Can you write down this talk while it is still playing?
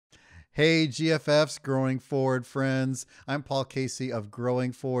Hey, GFFs, Growing Forward friends. I'm Paul Casey of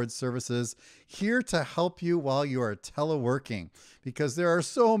Growing Forward Services, here to help you while you are teleworking because there are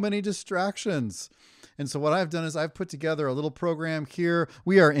so many distractions. And so what I've done is I've put together a little program here.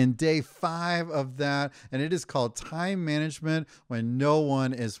 We are in day 5 of that, and it is called Time Management When No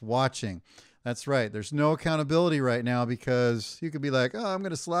One is Watching. That's right. There's no accountability right now because you could be like, oh, I'm going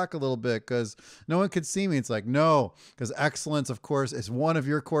to slack a little bit because no one could see me. It's like, no, because excellence, of course, is one of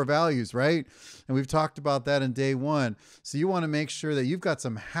your core values, right? And we've talked about that in day 1. So you want to make sure that you've got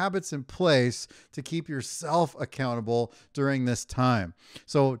some habits in place to keep yourself accountable during this time.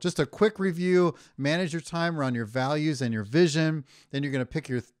 So just a quick review, manage your time around your values and your vision. Then you're going to pick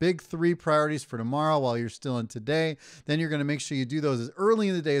your big 3 priorities for tomorrow while you're still in today. Then you're going to make sure you do those as early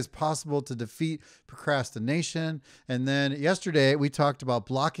in the day as possible to defeat procrastination. And then yesterday we talked about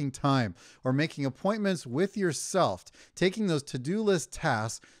blocking time or making appointments with yourself, taking those to-do list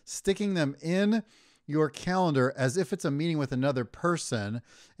tasks, sticking them in your calendar as if it's a meeting with another person,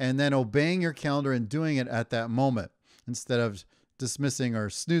 and then obeying your calendar and doing it at that moment instead of dismissing or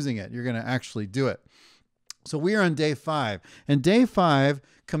snoozing it. You're going to actually do it. So we are on day 5, and day 5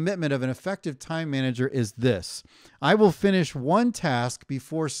 commitment of an effective time manager is this: I will finish one task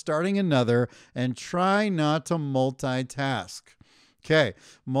before starting another and try not to multitask. Okay,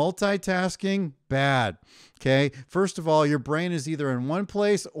 multitasking, bad. Okay, first of all, your brain is either in one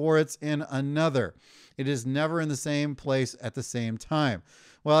place or it's in another. It is never in the same place at the same time.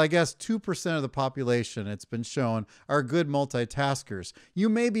 Well, I guess 2% of the population, it's been shown, are good multitaskers. You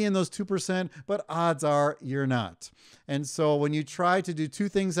may be in those 2%, but odds are you're not. And so when you try to do 2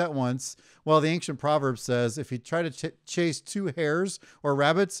 things at once, well, the ancient proverb says, if you try to chase 2 hares or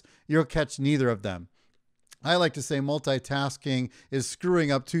rabbits, you'll catch neither of them. I like to say multitasking is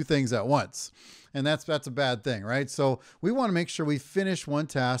screwing up 2 things at once. And that's a bad thing, right? So we want to make sure we finish one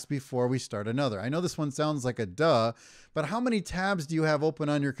task before we start another. I know this one sounds like a duh, but how many tabs do you have open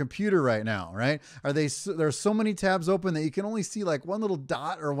on your computer right now, right? There's so many tabs open that you can only see like one little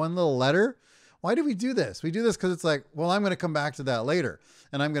dot or one little letter. Why do we do this? We do this because it's like, well, I'm going to come back to that later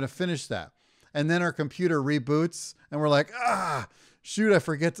and I'm going to finish that. And then our computer reboots and we're like, shoot, I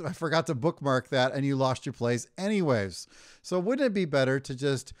forgot to bookmark that, and you lost your place anyways. So wouldn't it be better to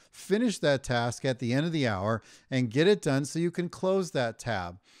just finish that task at the end of the hour and get it done so you can close that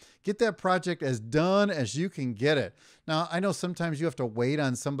tab? Get that project as done as you can get it. Now, I know sometimes you have to wait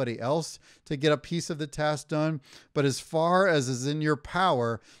on somebody else to get a piece of the task done, but as far as is in your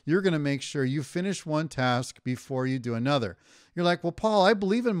power, you're going to make sure you finish one task before you do another. You're like, well, Paul, I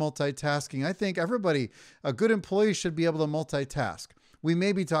believe in multitasking. I think a good employee should be able to multitask. We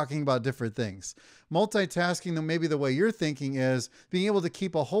may be talking about different things. Multitasking, though, maybe the way you're thinking is being able to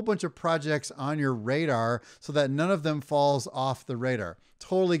keep a whole bunch of projects on your radar so that none of them falls off the radar.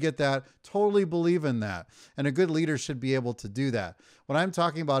 Totally get that. Totally believe in that. And a good leader should be able to do that. What I'm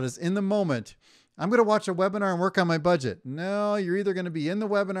talking about is in the moment, I'm going to watch a webinar and work on my budget. No, you're either going to be in the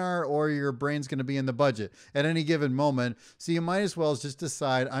webinar or your brain's going to be in the budget at any given moment. So you might as well just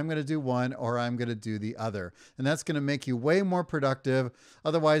decide I'm going to do one or I'm going to do the other. And that's going to make you way more productive.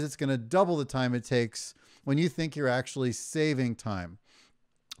 Otherwise, it's going to double the time it takes when you think you're actually saving time.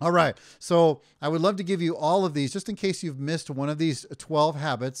 All right, so I would love to give you all of these just in case you've missed one of these 12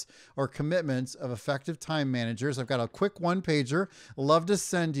 habits or commitments of effective time managers. I've got a quick one-pager. Love to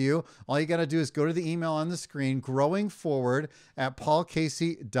send you. All you got to do is go to the email on the screen,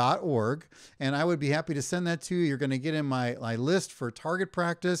 growingforward@paulcasey.org, and I would be happy to send that to you. You're going to get in my list for target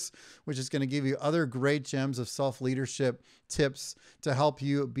practice, which is going to give you other great gems of self-leadership tips to help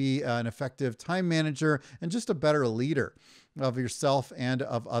you be an effective time manager and just a better leader of yourself and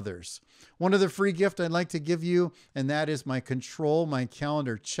of others. One other free gift I'd like to give you, and that is my Control My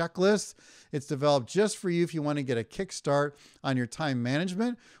Calendar checklist. It's developed just for you if you want to get a kickstart on your time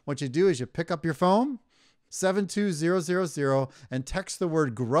management. What you do is you pick up your phone, 72000, and text the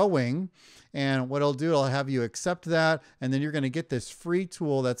word growing. And what it'll do, it'll have you accept that. And then you're going to get this free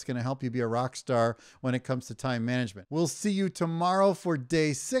tool that's going to help you be a rock star when it comes to time management. We'll see you tomorrow for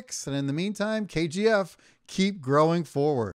day 6. And in the meantime, KGF, keep growing forward.